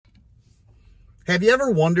Have you ever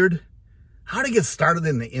wondered how to get started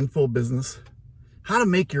in the info business? How to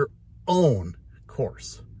make your own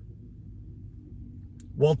course?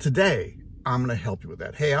 Well, today I'm going to help you with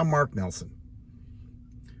that. Hey, I'm Mark Nelson,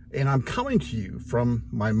 and I'm coming to you from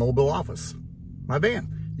my mobile office, my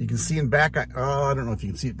van. You can see in back, I don't know if you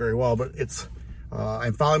can see it very well, but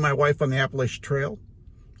I'm following my wife on the Appalachian Trail.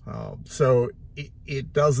 So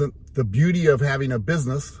it doesn't, the beauty of having a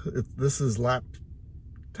business, this is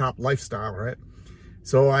laptop lifestyle, right?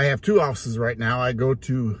 So I have two offices right now. I go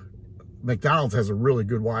to McDonald's, has a really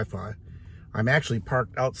good Wi-Fi. I'm actually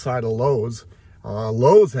parked outside of Lowe's.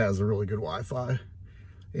 Lowe's has a really good Wi-Fi.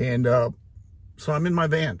 And so I'm in my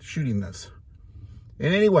van shooting this.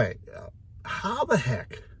 And anyway, how the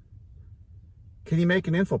heck can you make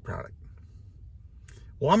an info product?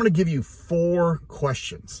 Well, I'm going to give you 4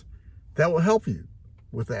 questions that will help you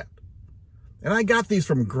with that. And I got these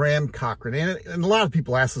from Graham Cochran, and a lot of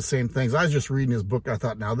people ask the same things. I was just reading his book, and I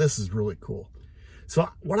thought, now this is really cool. So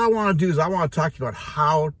what I want to do is I want to talk to you about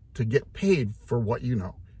how to get paid for what you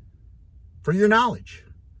know, for your knowledge.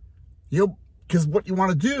 Because what you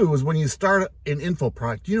want to do is when you start an info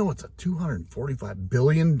product, it's a $245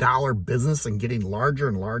 billion business and getting larger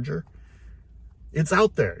and larger. It's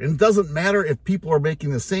out there. And it doesn't matter if people are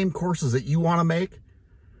making the same courses that you want to make,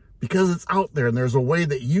 because it's out there and there's a way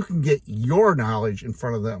that you can get your knowledge in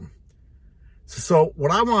front of them. So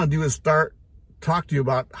what I want to do is talk to you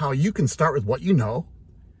about how you can start with what you know,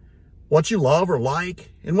 what you love or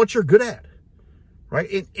like, and what you're good at,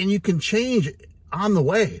 right? And you can change on the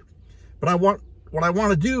way. But what I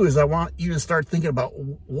want to do is I want you to start thinking about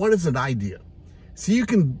what is an idea. So you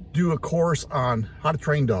can do a course on how to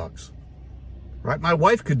train dogs, right? My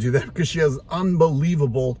wife could do that because she has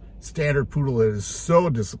unbelievable standard poodle that is so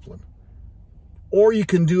disciplined. Or you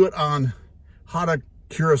can do it on how to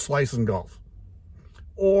cure a slice in golf,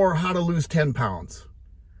 or how to lose 10 pounds,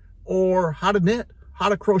 or how to knit, how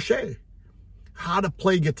to crochet, how to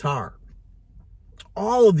play guitar.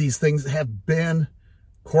 All of these things have been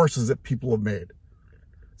courses that people have made.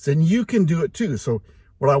 So then you can do it too. So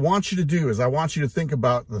what I want you to do is I want you to think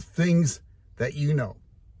about the things that you know.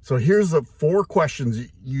 So here's the 4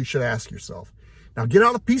 questions you should ask yourself. Now get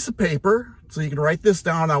out a piece of paper so you can write this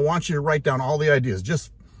down. I want you to write down all the ideas.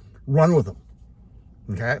 Just run with them.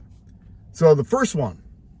 Okay? So the first one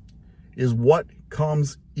is, what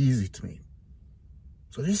comes easy to me?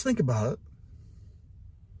 So just think about it.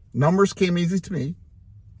 Numbers came easy to me.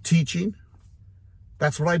 Teaching.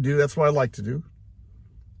 That's what I do. That's what I like to do.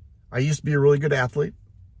 I used to be a really good athlete.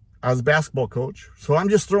 I was a basketball coach. So I'm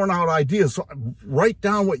just throwing out ideas. So write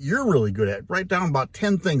down what you're really good at. Write down about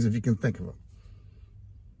 10 things if you can think of them.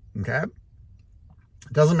 Okay?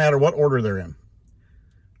 It doesn't matter what order they're in.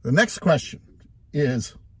 The next question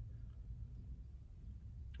is,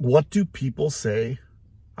 what do people say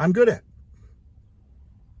I'm good at?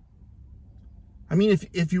 I mean,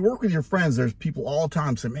 if you work with your friends, there's people all the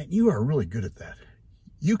time saying, man, you are really good at that.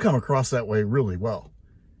 You come across that way really well.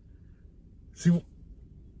 See,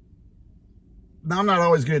 now I'm not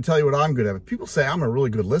always going to tell you what I'm good at, but people say I'm a really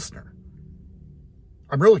good listener.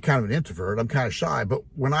 I'm really kind of an introvert. I'm kind of shy, but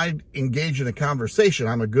when I engage in a conversation,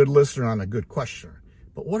 I'm a good listener and I'm a good questioner.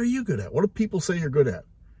 But what are you good at? What do people say you're good at?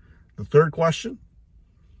 The third question,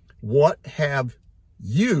 what have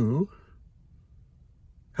you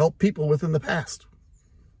helped people with in the past?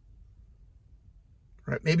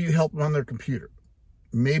 Right? Maybe you help them on their computer.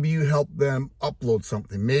 Maybe you help them upload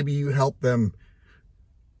something. Maybe you help them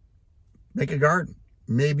make a garden.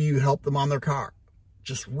 Maybe you help them on their car.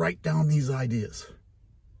 Just write down these ideas.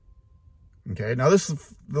 Okay, now this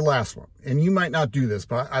is the last one, and you might not do this,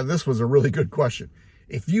 but this was a really good question.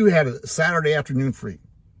 If you had a Saturday afternoon free,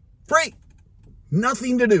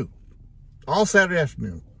 nothing to do, all Saturday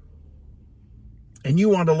afternoon, and you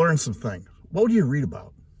wanted to learn some things, what would you read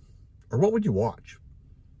about? Or what would you watch?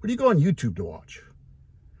 What do you go on YouTube to watch?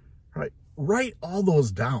 Right? Write all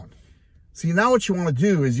those down. See, now what you want to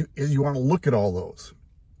do is you want to look at all those,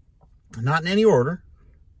 not in any order,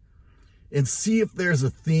 and see if there's a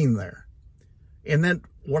theme there. And then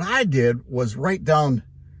what I did was write down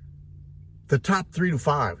the top 3 to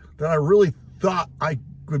 5 that I really thought I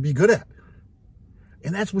would be good at.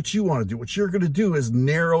 And that's what you want to do. What you're going to do is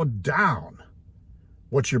narrow down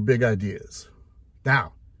what your big idea is.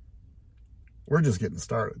 Now, we're just getting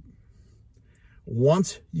started.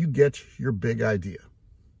 Once you get your big idea,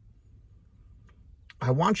 I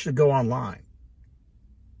want you to go online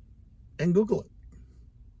and Google it.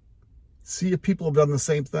 See if people have done the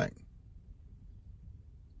same thing.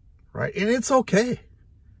 Right? And it's okay.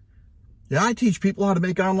 Yeah, I teach people how to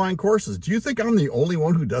make online courses. Do you think I'm the only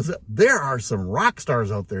one who does it? There are some rock stars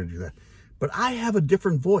out there who do that. but I have a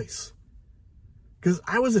different voice because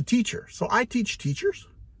I was a teacher. So I teach teachers.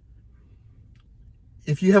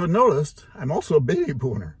 If you haven't noticed, I'm also a baby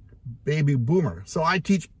boomer. So I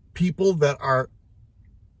teach people that are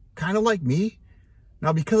kind of like me.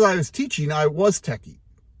 Now, because I was teaching, I was techie,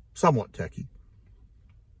 somewhat techie.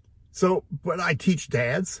 So, but I teach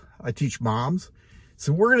dads, I teach moms.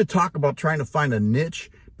 So we're going to talk about trying to find a niche.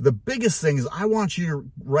 The biggest thing is I want you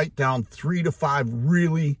to write down 3 to 5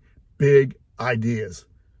 really big ideas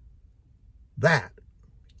that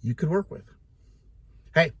you could work with.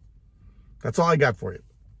 Hey, that's all I got for you.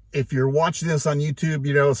 If you're watching this on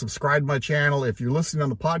YouTube, subscribe to my channel. If you're listening on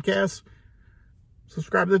the podcast,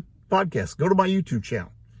 subscribe to the podcast. Go to my YouTube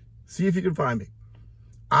channel. See if you can find me.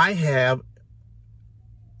 I have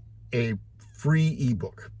a free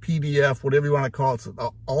ebook, PDF, whatever you want to call it. It's the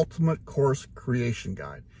Ultimate Course Creation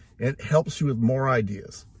Guide. And it helps you with more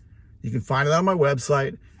ideas. You can find it on my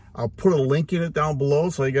website. I'll put a link in it down below.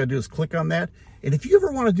 So all you got to do is click on that. And if you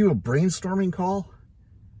ever want to do a brainstorming call,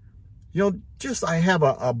 I have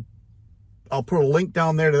I'll put a link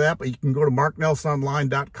down there to that, but you can go to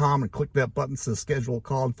marknelsononline.com and click that button that says schedule a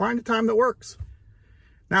call and find a time that works.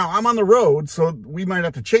 Now, I'm on the road, so we might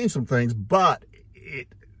have to change some things, but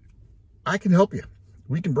I can help you.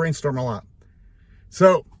 We can brainstorm a lot.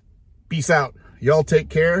 So, peace out. Y'all take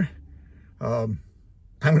care. I'm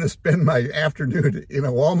going to spend my afternoon in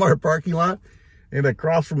a Walmart parking lot and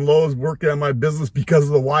across from Lowe's working on my business because of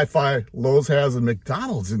the Wi-Fi Lowe's has, and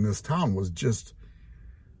McDonald's in this town was just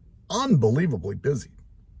unbelievably busy.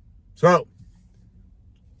 So,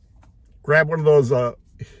 grab one of those,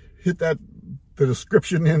 hit the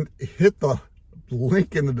description and hit the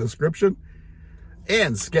link in the description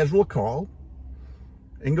and schedule a call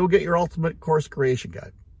and go get your Ultimate Course Creation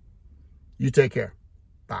Guide. You take care.